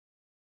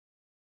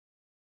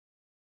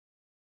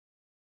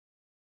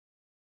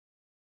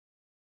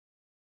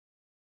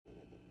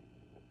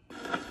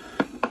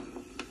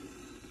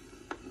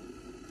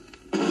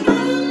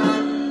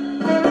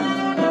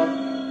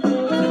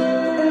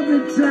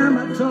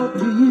talk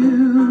to you,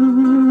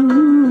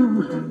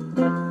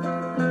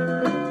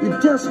 you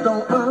just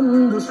don't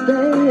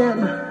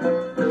understand.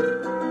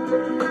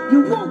 You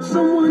want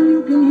someone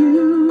you can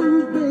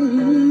use,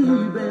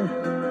 baby,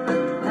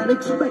 and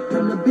expect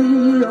him to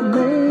be a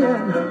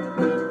man.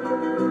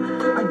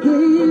 I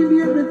gave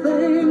you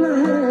everything I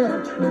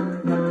had,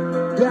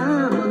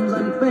 diamonds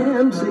and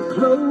fancy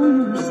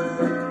clothes.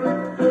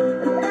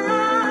 And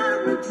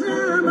every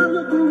time I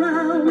look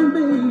around,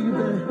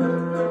 baby,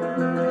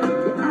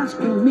 you're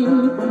asking me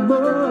for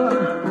more.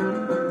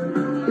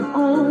 If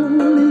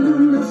only you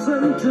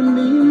listen to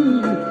me,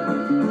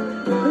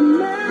 then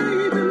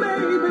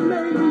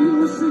maybe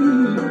you'll see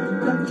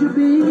that you're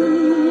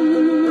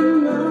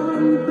being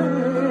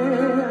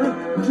unfair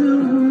to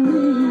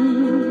me.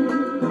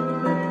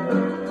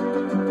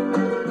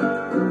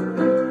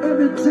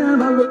 Every time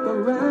I look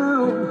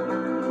around,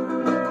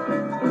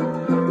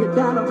 you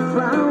got a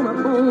frown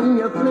upon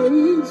your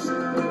face.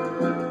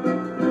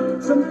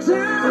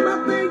 Sometimes I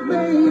think,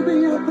 baby,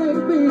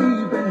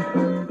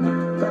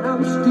 that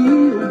I'm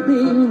still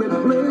being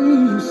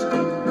replaced.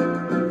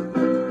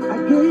 I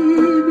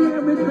gave you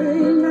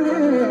everything I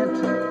had,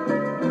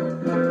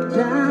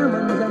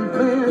 diamonds and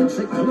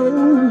fancy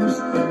clothes.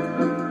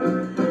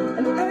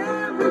 And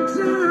every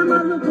time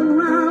I look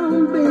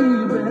around,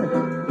 baby,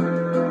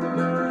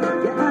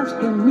 you're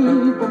asking me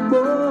for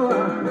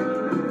more.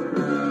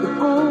 If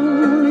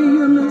only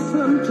you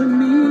listen to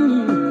me,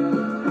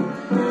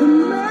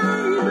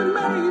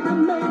 then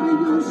maybe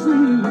you'll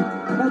see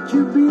that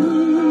you're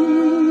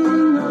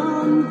being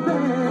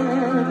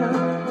unfair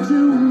to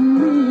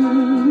me.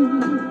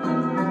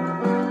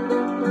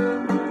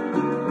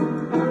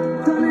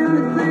 Done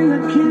everything I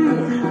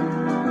can.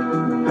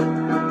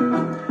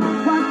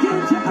 Why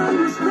can't you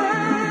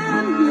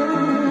understand?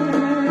 Yeah,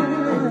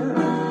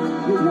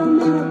 you want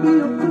me to be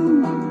a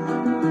fool,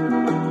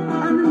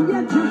 and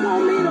yet you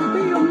want me to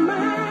be a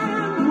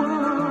man. Whoa,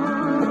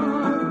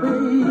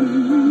 baby.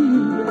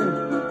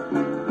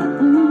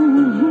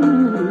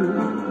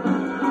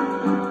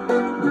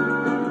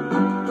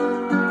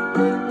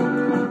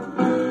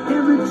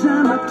 Every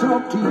time I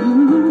talk to you,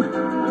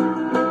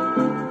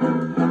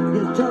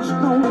 you just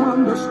don't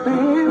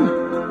understand.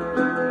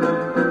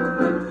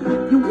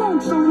 You want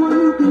someone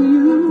you can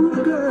use,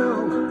 girl,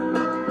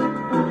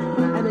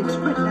 and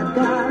expect that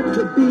guy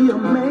to be a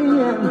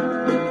man.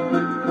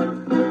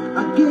 I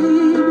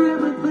gave you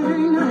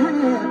everything I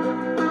had,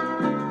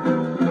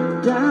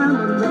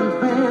 diamonds and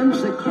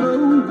fancy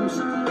clothes.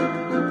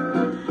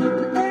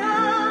 And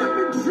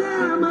every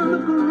time I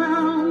look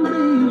around,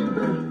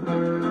 baby,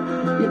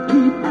 you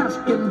keep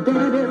asking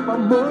daddy for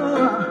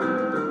more.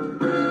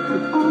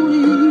 If only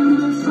you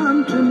listen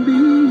to me,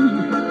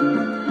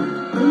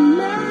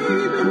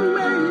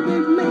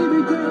 then maybe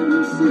girl,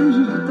 you see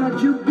that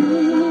you're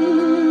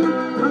being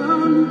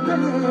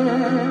unfair